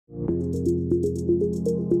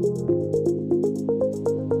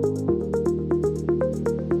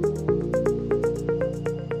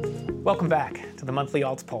Welcome back to the monthly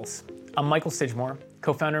Alts Pulse. I'm Michael Sidgmore,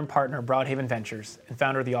 co-founder and partner of Broadhaven Ventures and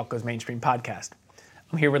founder of the Alt Goes Mainstream podcast.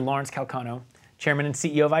 I'm here with Lawrence Calcano, chairman and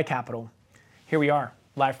CEO of iCapital. Here we are,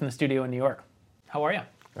 live from the studio in New York. How are you?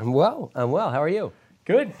 I'm well. How are you?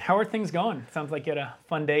 Good. How are things going? Sounds like you had a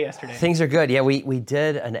fun day yesterday. Things are good. Yeah, we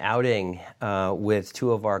did an outing with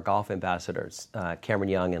two of our golf ambassadors, Cameron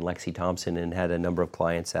Young and Lexi Thompson, and had a number of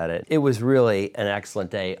clients at it. It was really an excellent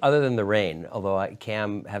day, other than the rain, although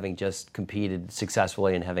Cam, having just competed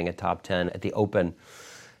successfully and having a top 10 at the Open,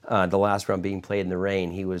 the last round being played in the rain,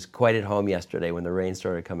 he was quite at home yesterday when the rain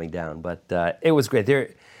started coming down. But it was great.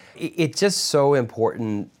 It's just so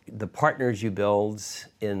important, the partners you build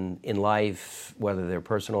in life, whether they're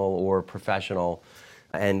personal or professional.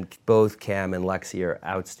 And both Cam and Lexi are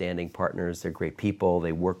outstanding partners. They're great people.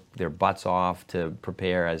 They work their butts off to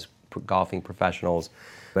prepare as golfing professionals.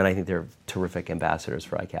 And I think they're terrific ambassadors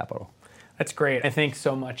for iCapital. That's great. I think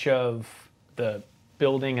so much of the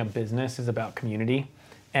building a business is about community,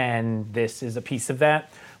 and this is a piece of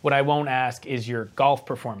that. What I won't ask is your golf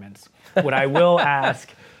performance. What I will ask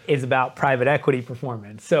is about private equity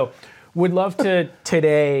performance. So would love to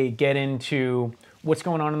today get into what's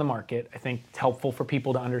going on in the market. I think it's helpful for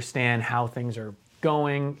people to understand how things are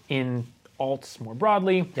going in alts more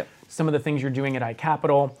broadly, some of the things you're doing at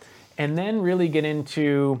iCapital, and then really get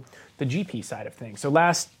into the GP side of things. So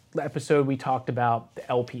last episode, we talked about the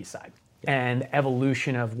LP side and the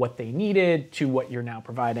evolution of what they needed to what you're now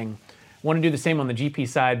providing. I want to do the same on the GP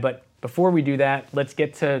side, but before we do that, let's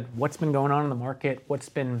get to what's been going on in the market, what's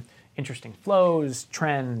been interesting flows,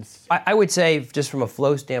 trends. I would say, just from a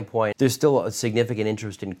flow standpoint, there's still a significant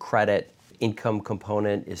interest in credit. Income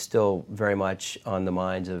component is still very much on the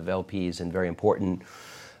minds of LPs and very important.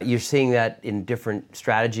 You're seeing that in different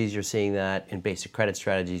strategies. You're seeing that in basic credit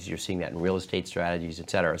strategies. You're seeing that in real estate strategies, et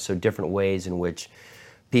cetera. So different ways in which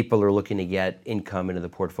people are looking to get income into the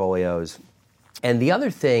portfolios. And the other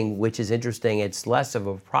thing, which is interesting, it's less of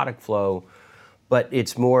a product flow, but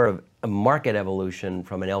it's more of a market evolution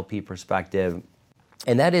from an LP perspective.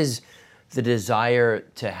 And that is the desire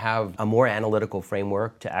to have a more analytical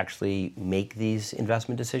framework to actually make these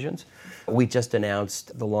investment decisions. We just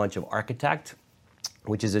announced the launch of Architect,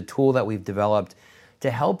 which is a tool that we've developed to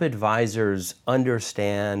help advisors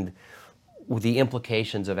understand the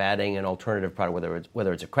implications of adding an alternative product,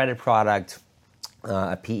 whether it's a credit product,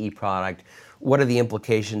 a PE product. What are the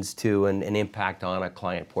implications to an impact on a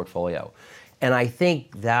client portfolio? And I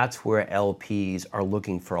think that's where LPs are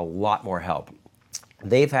looking for a lot more help.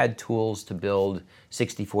 They've had tools to build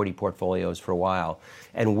 60/40 portfolios for a while,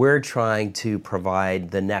 and we're trying to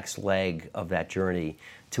provide the next leg of that journey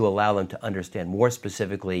to allow them to understand more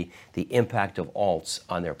specifically the impact of alts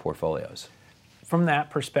on their portfolios. From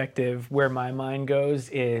that perspective, where my mind goes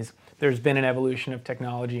is there's been an evolution of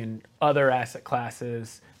technology in other asset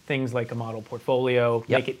classes, things like a model portfolio,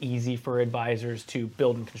 make it easy for advisors to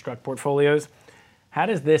build and construct portfolios. How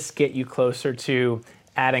does this get you closer to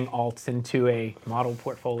adding alts into a model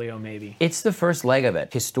portfolio maybe? It's the first leg of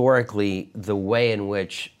it. Historically, the way in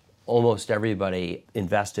which almost everybody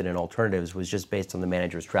invested in alternatives was just based on the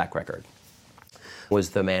manager's track record. Was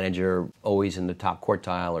the manager always in the top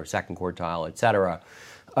quartile or second quartile, et cetera?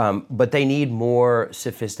 But they need more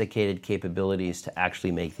sophisticated capabilities to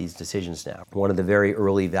actually make these decisions now. One of the very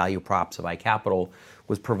early value props of iCapital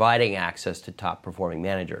was providing access to top performing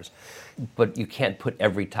managers. But you can't put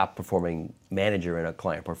every top performing manager in a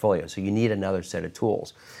client portfolio, so you need another set of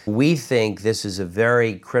tools. We think this is a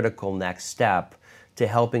very critical next step to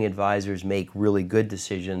helping advisors make really good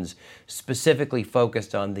decisions, specifically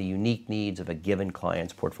focused on the unique needs of a given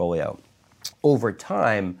client's portfolio. Over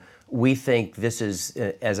time, we think this is,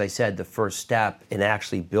 as I said, the first step in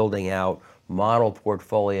actually building out model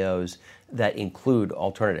portfolios that include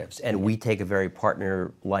alternatives. And we take a very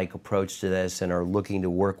partner-like approach to this and are looking to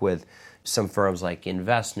work with some firms like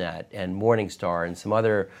Envestnet and Morningstar and some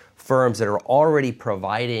other firms that are already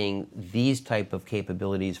providing these type of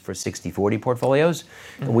capabilities for 60/40 portfolios.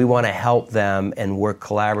 Mm-hmm. And we want to help them and work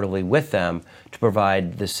collaboratively with them to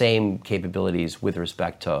provide the same capabilities with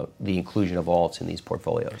respect to the inclusion of alts in these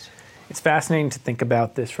portfolios. It's fascinating to think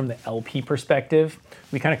about this from the LP perspective.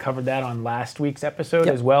 We kind of covered that on last week's episode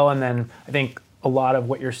as well. And then I think a lot of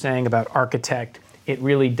what you're saying about Architect, it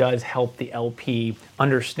really does help the LP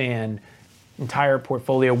understand entire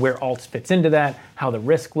portfolio, where alts fits into that, how the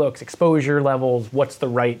risk looks, exposure levels, what's the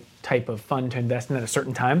right type of fund to invest in at a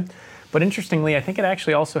certain time. But interestingly, I think it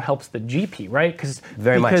actually also helps the GP, right? Because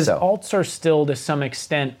much so. Alts are still, to some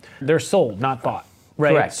extent, they're sold, not bought.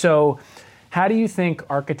 right? Correct. So how do you think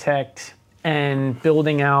Architect and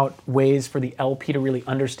building out ways for the LP to really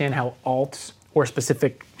understand how alts or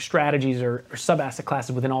specific strategies or sub-asset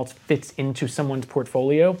classes within alts fits into someone's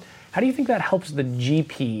portfolio, how do you think that helps the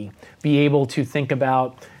GP be able to think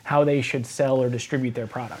about how they should sell or distribute their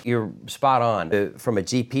product? You're spot on. From a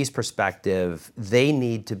GP's perspective, they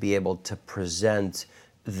need to be able to present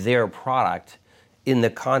their product in the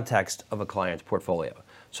context of a client's portfolio.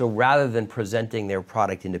 So rather than presenting their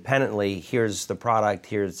product independently, here's the product,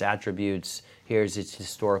 here's its attributes, here's its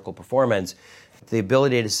historical performance, the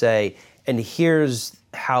ability to say, and here's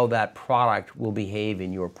how that product will behave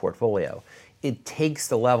in your portfolio. It takes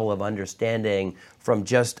the level of understanding from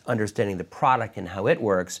just understanding the product and how it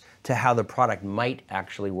works to how the product might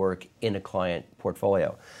actually work in a client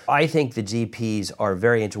portfolio. I think the GPs are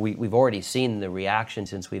very we've already seen the reaction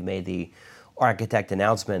since we've made the Architect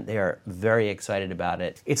announcement. They are very excited about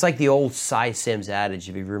it. It's like the old Cy Sims adage.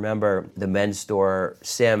 If you remember the men's store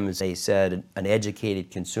Sims, they said an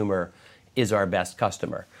educated consumer is our best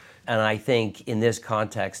customer. And I think in this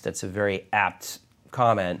context, that's a very apt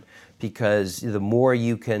comment, because the more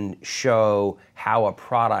you can show how a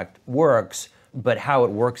product works, but how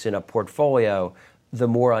it works in a portfolio, the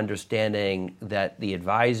more understanding that the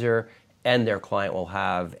advisor and their client will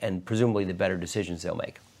have, and presumably the better decisions they'll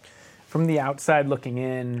make. From the outside looking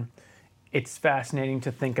in, it's fascinating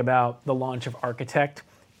to think about the launch of Architect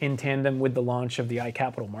in tandem with the launch of the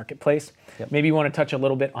iCapital marketplace. Yep. Maybe you want to touch a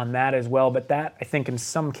little bit on that as well, but that, I think, in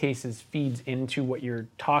some cases feeds into what you're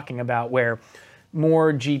talking about, where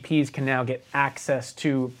more GPs can now get access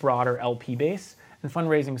to broader LP base, and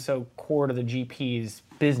fundraising is so core to the GP's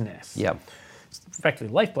business. Yeah. It's effectively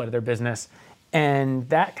the lifeblood of their business. And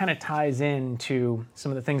that kind of ties into some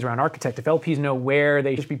of the things around Architect. If LPs know where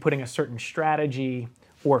they should be putting a certain strategy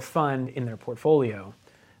or fund in their portfolio,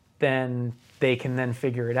 then they can then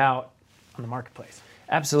figure it out on the marketplace.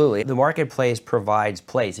 Absolutely. The marketplace provides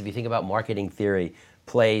place. If you think about marketing theory,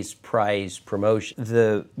 place, price, promotion,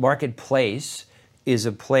 the marketplace is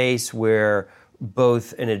a place where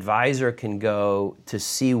both an advisor can go to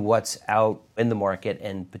see what's out in the market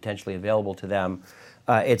and potentially available to them.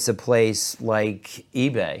 It's a place like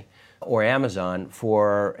eBay or Amazon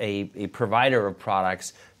for a provider of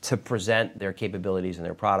products to present their capabilities and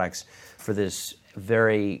their products for this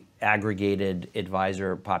very aggregated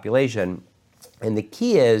advisor population. And the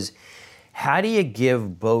key is, how do you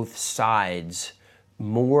give both sides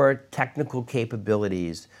more technical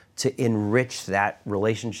capabilities to enrich that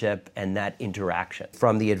relationship and that interaction?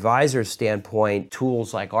 From the advisor's standpoint,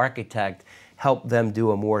 tools like Architect help them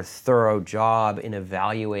do a more thorough job in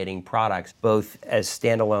evaluating products, both as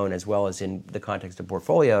standalone as well as in the context of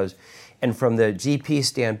portfolios. And from the GP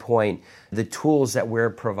standpoint, the tools that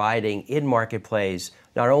we're providing in Marketplace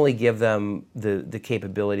not only give them the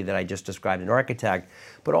capability that I just described in Architect,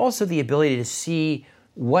 but also the ability to see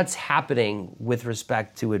what's happening with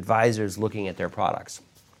respect to advisors looking at their products.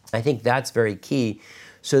 I think that's very key,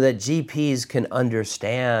 so that GPs can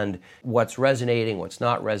understand what's resonating, what's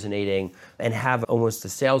not resonating, and have almost a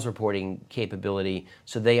sales reporting capability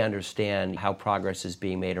so they understand how progress is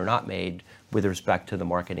being made or not made with respect to the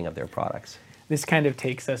marketing of their products. This kind of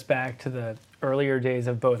takes us back to the earlier days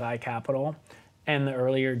of both iCapital and the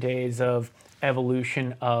earlier days of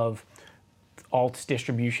evolution of alts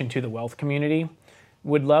distribution to the wealth community.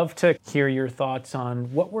 Would love to hear your thoughts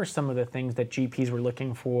on what were some of the things that GPs were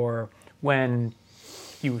looking for when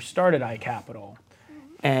you started iCapital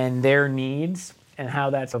and their needs and how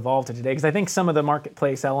that's evolved to today. Because I think some of the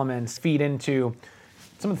marketplace elements feed into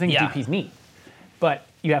some of the things GPs need, but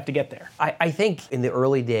you have to get there. I think in the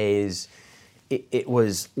early days, it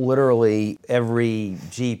was literally every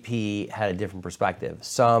GP had a different perspective.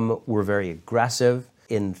 Some were very aggressive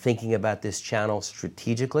in thinking about this channel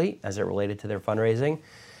strategically as it related to their fundraising.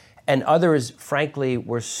 And others, frankly,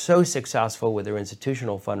 were so successful with their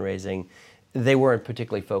institutional fundraising, they weren't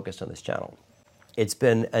particularly focused on this channel. It's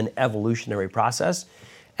been an evolutionary process.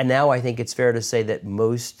 And now I think it's fair to say that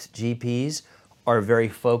most GPs are very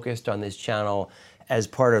focused on this channel as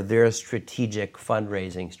part of their strategic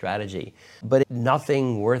fundraising strategy. But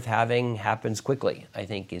nothing worth having happens quickly, I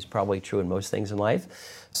think is probably true in most things in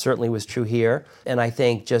life. Certainly was true here. And I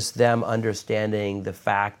think just them understanding the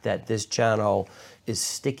fact that this channel is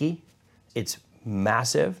sticky, it's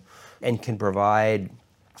massive, and can provide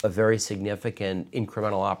a very significant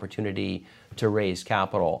incremental opportunity to raise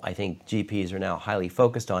capital. I think GPs are now highly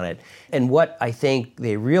focused on it. And what I think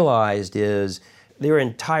they realized is their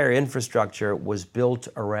entire infrastructure was built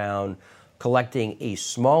around collecting a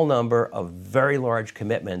small number of very large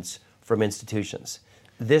commitments from institutions.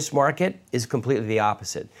 This market is completely the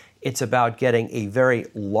opposite. It's about getting a very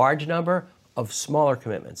large number of smaller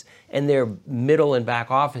commitments. And their middle and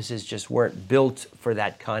back offices just weren't built for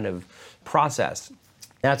that kind of process.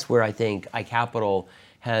 That's where I think iCapital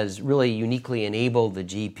has really uniquely enabled the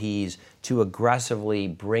GPs to aggressively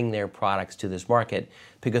bring their products to this market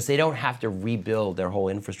because they don't have to rebuild their whole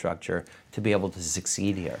infrastructure to be able to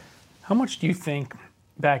succeed here. How much do you think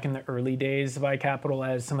back in the early days of iCapital,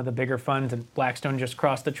 as some of the bigger funds, and Blackstone just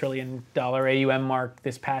crossed the $1 trillion AUM mark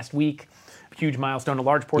this past week, a huge milestone, a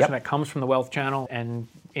large portion that comes from the wealth channel and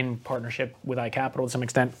in partnership with iCapital to some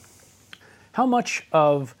extent. How much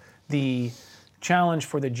of the challenge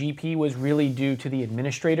for the GP was really due to the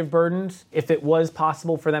administrative burdens? If it was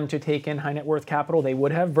possible for them to take in high net worth capital, they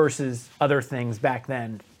would have, versus other things back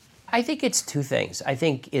then? I think it's two things. I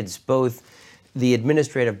think it's both the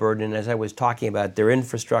administrative burden, and as I was talking about, their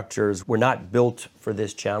infrastructures were not built for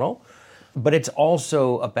this channel, but it's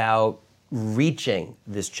also about reaching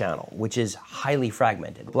this channel, which is highly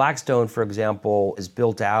fragmented. Blackstone, for example, has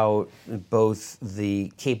built out both the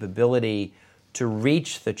capability to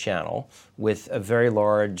reach the channel with a very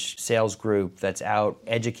large sales group that's out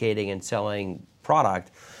educating and selling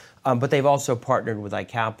product, but they've also partnered with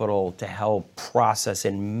iCapital to help process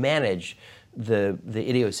and manage the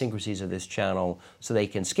idiosyncrasies of this channel so they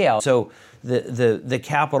can scale. So the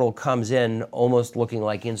capital comes in almost looking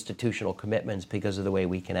like institutional commitments because of the way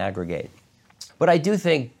we can aggregate. But I do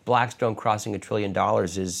think Blackstone crossing $1 trillion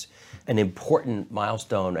is an important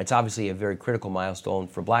milestone. It's obviously a very critical milestone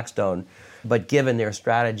for Blackstone, but given their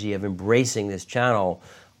strategy of embracing this channel,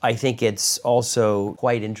 I think it's also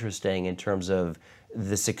quite interesting in terms of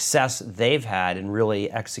the success they've had in really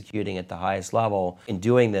executing at the highest level in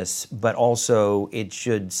doing this, but also it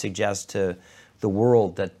should suggest to the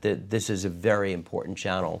world that this is a very important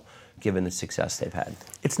channel given the success they've had.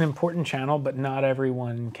 It's an important channel, but not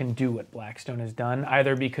everyone can do what Blackstone has done,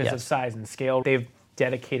 either because of size and scale. They've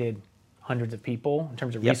dedicated hundreds of people in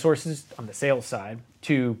terms of resources on the sales side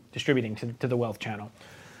to distributing to the wealth channel.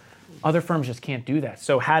 Other firms just can't do that.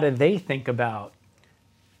 So how do they think about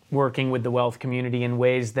working with the wealth community in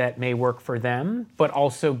ways that may work for them, but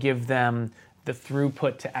also give them the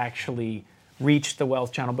throughput to actually reach the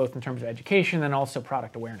wealth channel, both in terms of education and also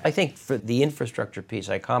product awareness? I think for the infrastructure piece,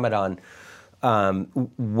 I comment on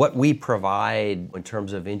what we provide in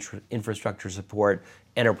terms of infrastructure support,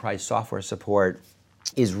 enterprise software support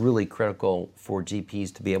is really critical for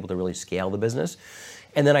GPs to be able to really scale the business.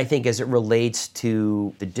 And then I think as it relates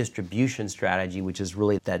to the distribution strategy, which is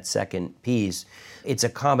really that second piece, it's a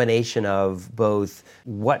combination of both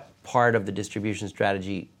what part of the distribution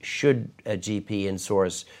strategy should a GP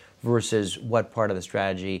insource versus what part of the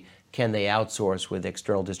strategy can they outsource with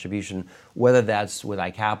external distribution, whether that's with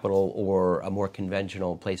iCapital or a more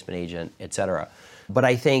conventional placement agent, et cetera. But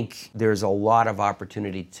I think there's a lot of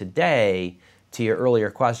opportunity today, to your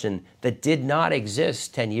earlier question, that did not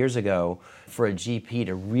exist 10 years ago for a GP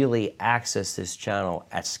to really access this channel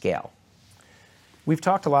at scale. We've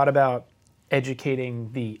talked a lot about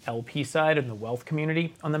educating the LP side and the wealth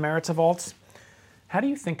community on the merits of alts. How do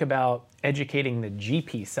you think about educating the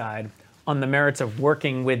GP side on the merits of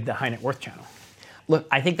working with the high net worth channel? Look,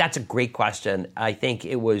 I think that's a great question. I think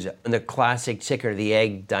it was the classic chicken or the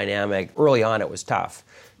egg dynamic. Early on, it was tough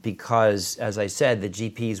because, as I said, the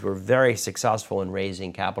GPs were very successful in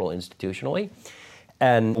raising capital institutionally.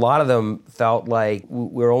 And a lot of them felt like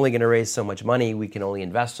we're only going to raise so much money, we can only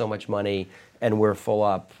invest so much money, and we're full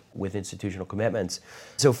up with institutional commitments.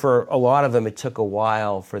 So for a lot of them, it took a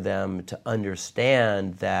while for them to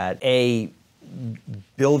understand that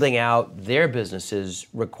building out their businesses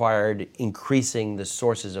required increasing the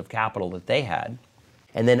sources of capital that they had,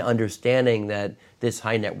 and then understanding that this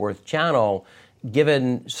high net worth channel,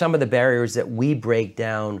 given some of the barriers that we break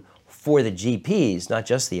down for the GPs, not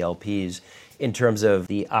just the LPs, in terms of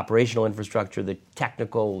the operational infrastructure, the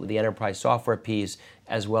technical, the enterprise software piece,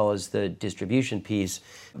 as well as the distribution piece,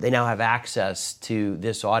 they now have access to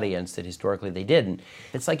this audience that historically they didn't.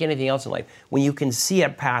 It's like anything else in life. When you can see a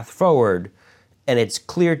path forward and it's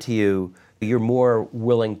clear to you, you're more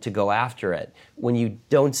willing to go after it. When you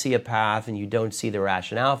don't see a path and you don't see the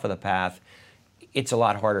rationale for the path, it's a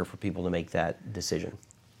lot harder for people to make that decision.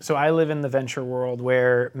 So I live in the venture world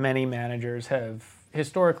where many managers have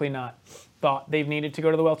historically not thought they've needed to go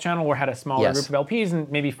to the wealth channel or had a smaller group of LPs, and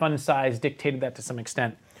maybe fund size dictated that to some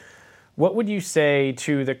extent. What would you say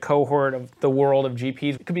to the cohort of the world of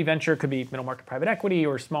GPs? It could be venture, it could be middle market private equity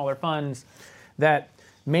or smaller funds that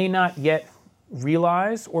may not yet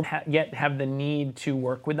realize or yet have the need to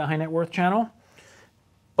work with the high net worth channel,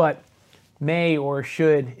 but may or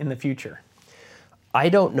should in the future? I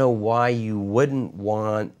don't know why you wouldn't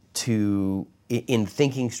want to in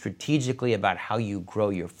thinking strategically about how you grow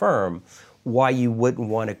your firm, why you wouldn't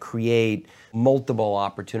want to create multiple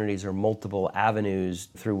opportunities or multiple avenues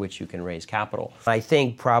through which you can raise capital. I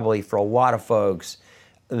think probably for a lot of folks,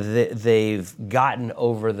 they've gotten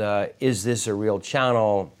over the, is this a real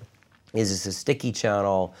channel? Is this a sticky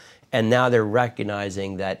channel? And now they're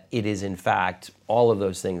recognizing that it is in fact all of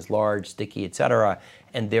those things, large, sticky, et cetera,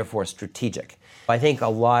 and therefore strategic. I think a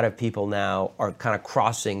lot of people now are kind of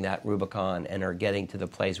crossing that Rubicon and are getting to the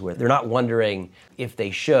place where they're not wondering if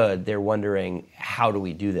they should, they're wondering how do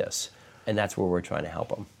we do this? And that's where we're trying to help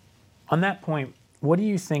them. On that point, what do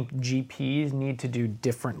you think GPs need to do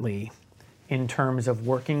differently in terms of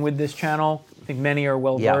working with this channel? I think many are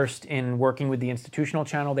well versed in working with the institutional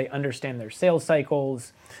channel. They understand their sales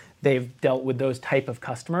cycles. They've dealt with those type of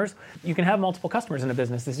customers. You can have multiple customers in a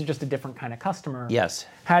business. This is just a different kind of customer. Yes.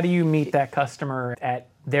 How do you meet that customer at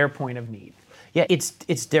their point of need? Yeah, it's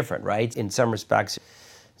different, right? In some respects,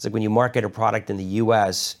 it's like when you market a product in the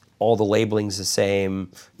US, all the labeling's the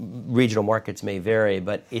same. Regional markets may vary,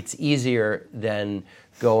 but it's easier than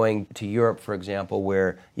going to Europe, for example,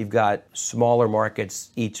 where you've got smaller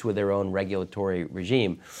markets, each with their own regulatory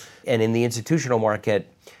regime. And in the institutional market,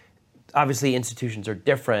 obviously institutions are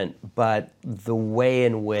different, but the way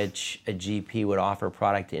in which a GP would offer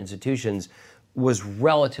product to institutions was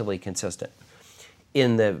relatively consistent.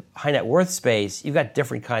 In the high net worth space, you've got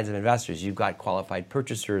different kinds of investors. You've got qualified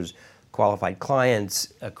purchasers, qualified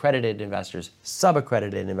clients, accredited investors,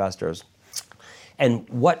 sub-accredited investors. And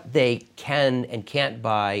what they can and can't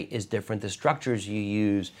buy is different. The structures you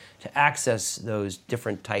use to access those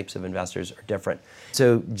different types of investors are different.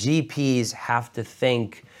 So GPs have to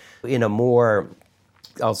think in a more,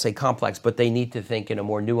 I'll say complex, but they need to think in a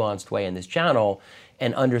more nuanced way in this channel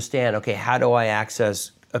and understand, okay, how do I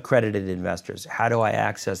access accredited investors? How do I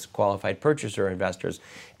access qualified purchaser investors?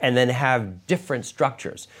 And then have different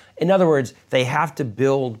structures. In other words, they have to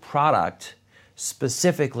build product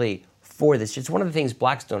specifically for this. It's one of the things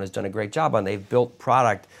Blackstone has done a great job on. They've built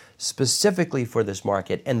product specifically for this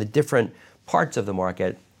market and the different parts of the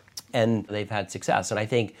market, and they've had success. And I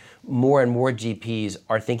think more and more GPs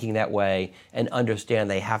are thinking that way and understand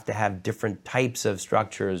they have to have different types of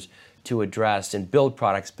structures to address and build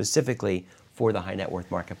products specifically for the high net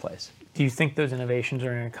worth marketplace. Do you think those innovations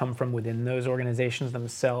are going to come from within those organizations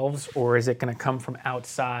themselves, or is it going to come from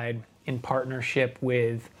outside in partnership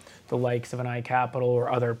with the likes of an iCapital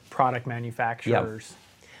or other product manufacturers?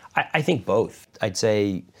 Yeah. I think both. I'd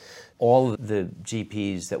say all of the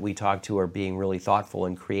GPs that we talk to are being really thoughtful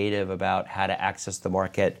and creative about how to access the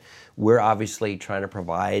market. We're obviously trying to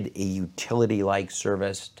provide a utility-like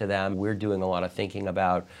service to them. We're doing a lot of thinking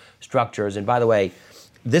about structures. And by the way,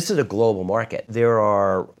 this is a global market. There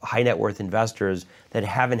are high net worth investors that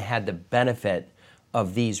haven't had the benefit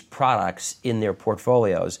of these products in their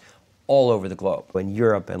portfolios all over the globe, in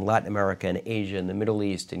Europe and Latin America and Asia and the Middle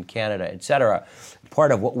East and Canada, et cetera.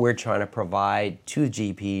 Part of what we're trying to provide to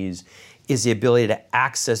GPs is the ability to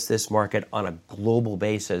access this market on a global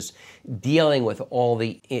basis, dealing with all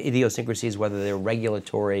the idiosyncrasies, whether they're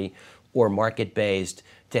regulatory or market-based,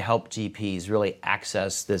 to help GPs really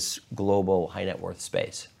access this global high net worth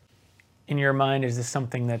space. In your mind, is this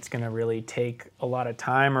something that's going to really take a lot of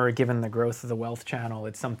time, or given the growth of the wealth channel,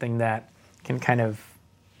 it's something that can kind of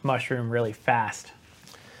mushroom really fast?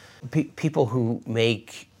 People who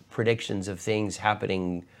make predictions of things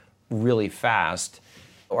happening really fast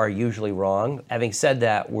are usually wrong. Having said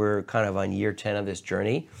that, we're kind of on year 10 of this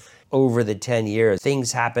journey. Over the 10 years,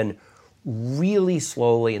 things happen really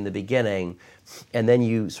slowly in the beginning, and then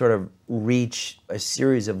you sort of reach a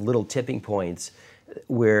series of little tipping points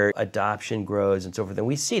where adoption grows and so forth. And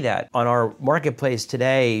we see that on our marketplace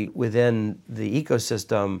today within the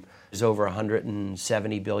ecosystem. There's over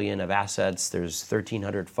 170 billion of assets. There's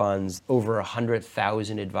 1,300 funds. Over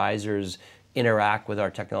 100,000 advisors interact with our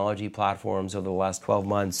technology platforms over the last 12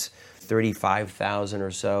 months. 35,000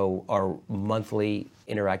 or so are monthly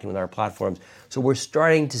interacting with our platforms. So we're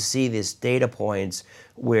starting to see these data points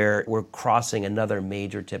where we're crossing another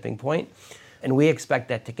major tipping point. And we expect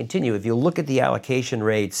that to continue. If you look at the allocation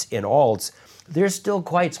rates in alts, they're still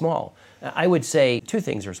quite small. I would say two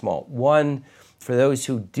things are small. One, for those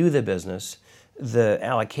who do the business, the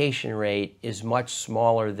allocation rate is much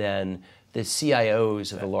smaller than the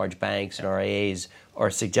CIOs of the large banks and RIAs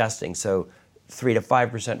are suggesting. So 3 to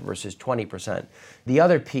 5% versus 20%. The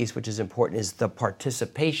other piece, which is important, is the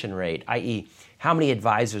participation rate, i.e., how many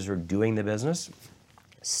advisors are doing the business.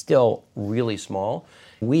 Still really small.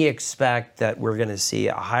 We expect that we're going to see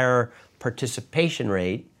a higher participation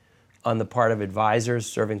rate on the part of advisors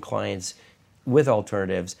serving clients with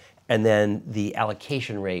alternatives, And then the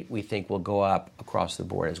allocation rate, we think, will go up across the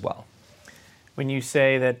board as well. When you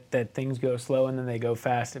say that things go slow and then they go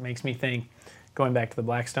fast, it makes me think, going back to the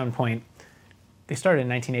Blackstone point, they started in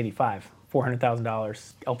 1985,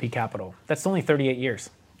 $400,000 LP capital. That's only 38 years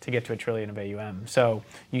to get to $1 trillion of AUM. So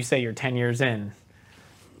you say you're 10 years in,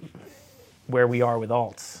 where we are with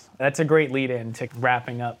alts. That's a great lead in to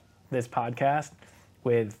wrapping up this podcast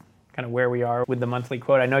with kind of where we are with the monthly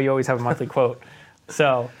quote. I know you always have a monthly quote,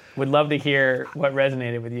 so would love to hear what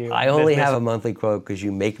resonated with you. I only have a monthly quote because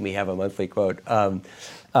you make me have a monthly quote. A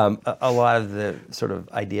lot of the sort of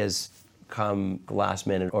ideas come last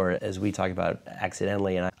minute, or as we talk about,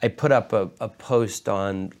 accidentally. And I put up a post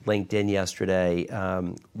on LinkedIn yesterday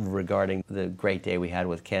regarding the great day we had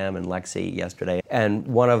with Cam and Lexi yesterday. And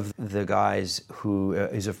one of the guys who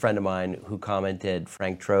is a friend of mine who commented,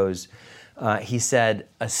 Frank Troze, he said,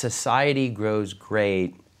 "A society grows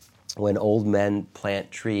great when old men plant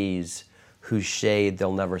trees whose shade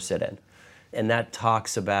they'll never sit in." And that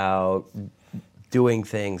talks about doing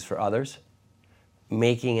things for others,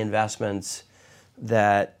 making investments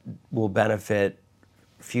that will benefit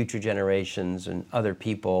future generations and other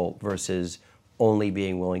people versus only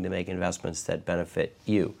being willing to make investments that benefit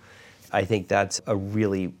you. I think that's a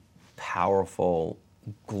really powerful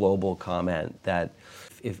global comment that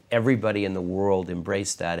if everybody in the world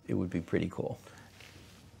embraced that, it would be pretty cool.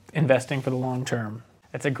 Investing for the long term.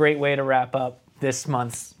 That's a great way to wrap up this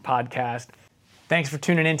month's podcast. Thanks for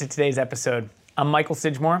tuning in to today's episode. I'm Michael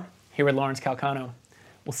Sidgmore, here with Lawrence Calcano.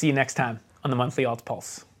 We'll see you next time on the Monthly Alts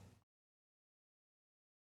Pulse.